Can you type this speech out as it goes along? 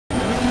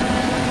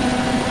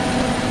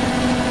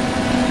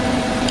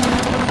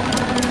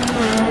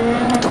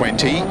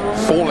80,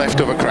 4 left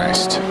over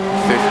crest, 50, 3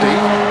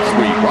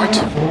 right,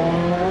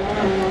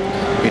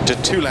 into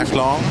 2 left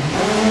long,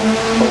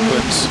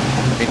 opens,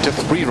 into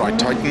 3 right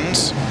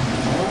tightens,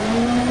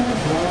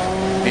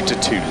 into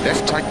 2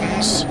 left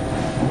tightens,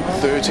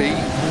 30,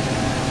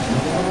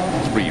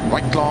 3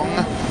 right long,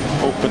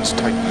 opens,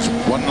 tightens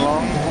 1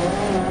 long,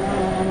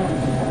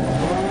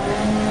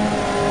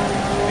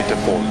 into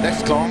 4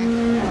 left long,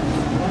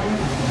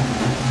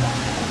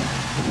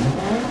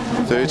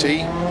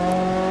 30,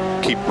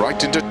 keep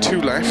right into 2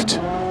 left,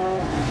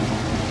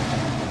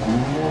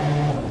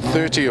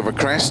 30 over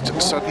crest,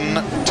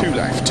 sudden 2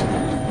 left,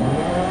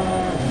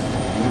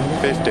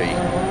 50,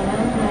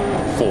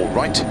 4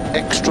 right,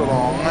 extra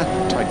long,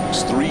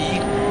 tightens 3,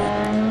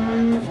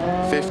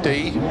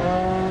 50,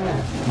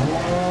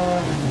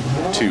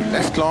 2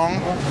 left long,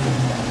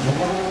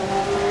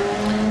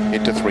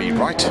 into 3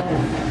 right,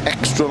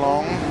 extra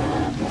long,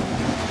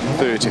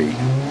 30,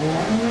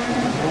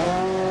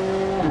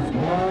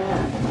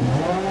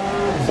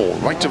 4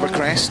 right over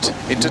crest,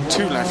 into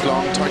 2 left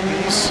long,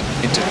 tightens,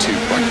 into 2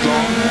 right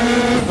long,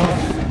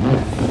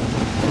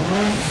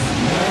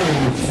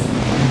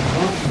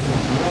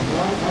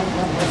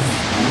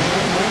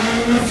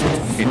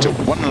 into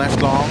 1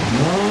 left long,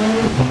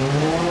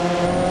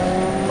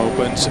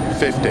 opens,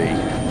 50,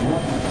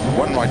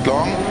 1 right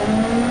long,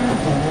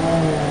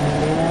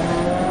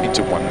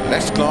 into 1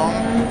 left long,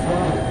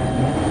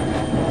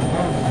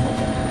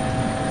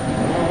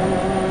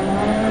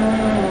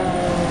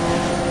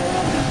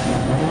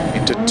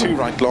 into 2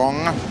 right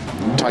long,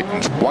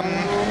 tightens 1,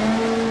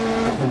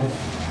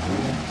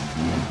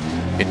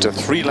 into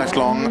 3 left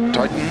long,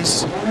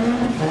 tightens,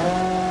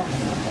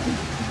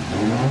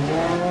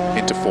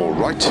 into 4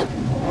 right,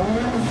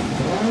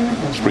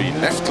 3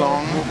 left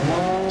long,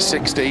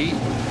 60,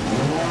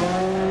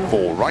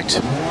 4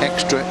 right,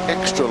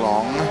 extra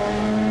long,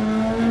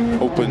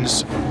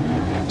 opens,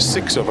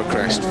 6 over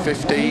crest,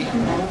 50,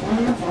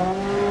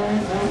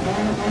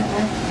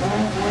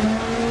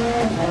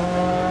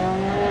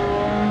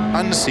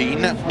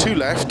 unseen, 2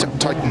 left,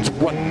 tightens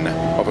 1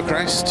 over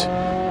crest,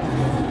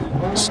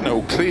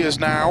 snow clears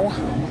now,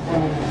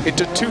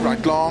 into 2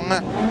 right long,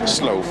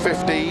 slow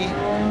 50,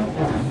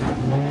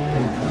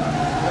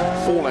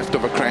 4 left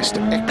over crest,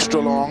 extra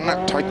long,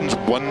 tightens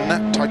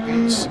 1,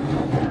 tightens,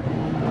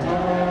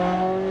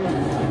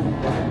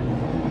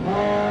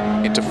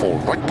 into 4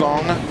 right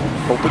long,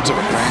 opens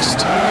over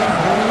crest,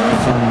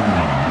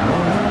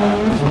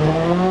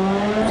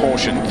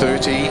 caution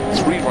 30,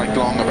 3 right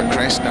long over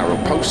crest, narrow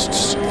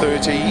posts,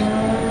 30,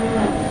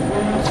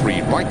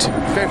 3 right,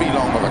 very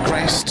long over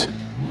crest,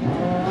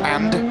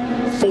 and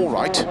 4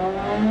 right,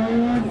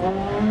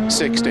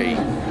 60.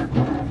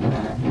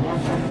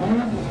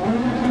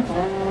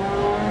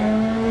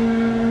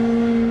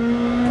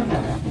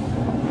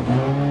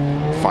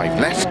 5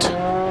 left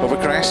over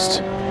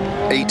crest,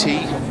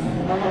 80,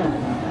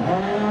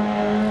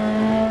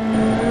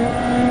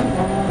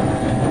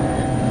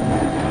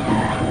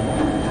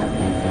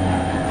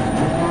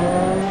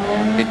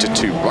 into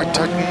 2 right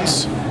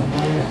tightens,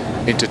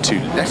 into 2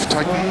 left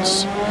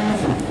tightens,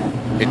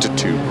 into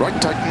 2 right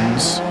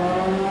tightens,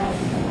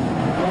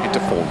 into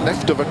 4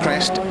 left over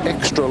crest,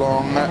 extra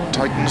long,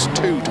 tightens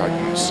 2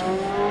 tightens,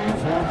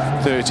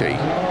 30,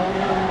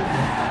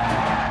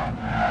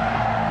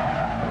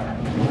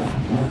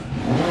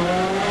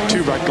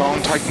 2 right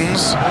long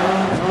tightens,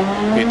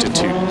 into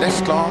 2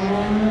 left long,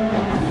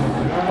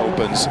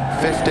 opens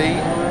 50,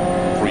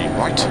 3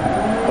 right,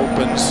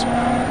 opens,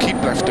 keep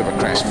left over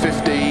crest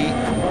 50,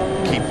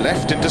 keep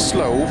left into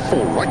slow,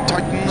 4 right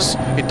tightens,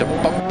 into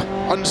bump,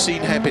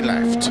 unseen hairpin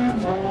left,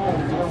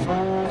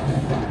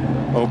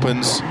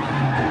 opens,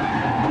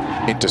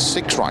 into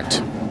 6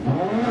 right,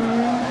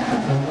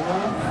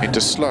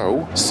 into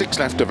slow, 6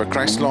 left over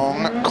crest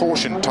long,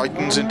 caution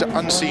tightens into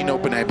unseen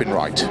open hairpin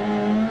right,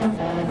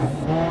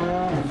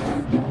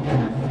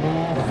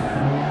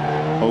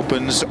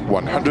 opens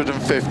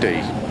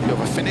 150,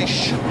 over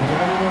finish,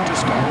 to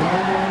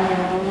stop.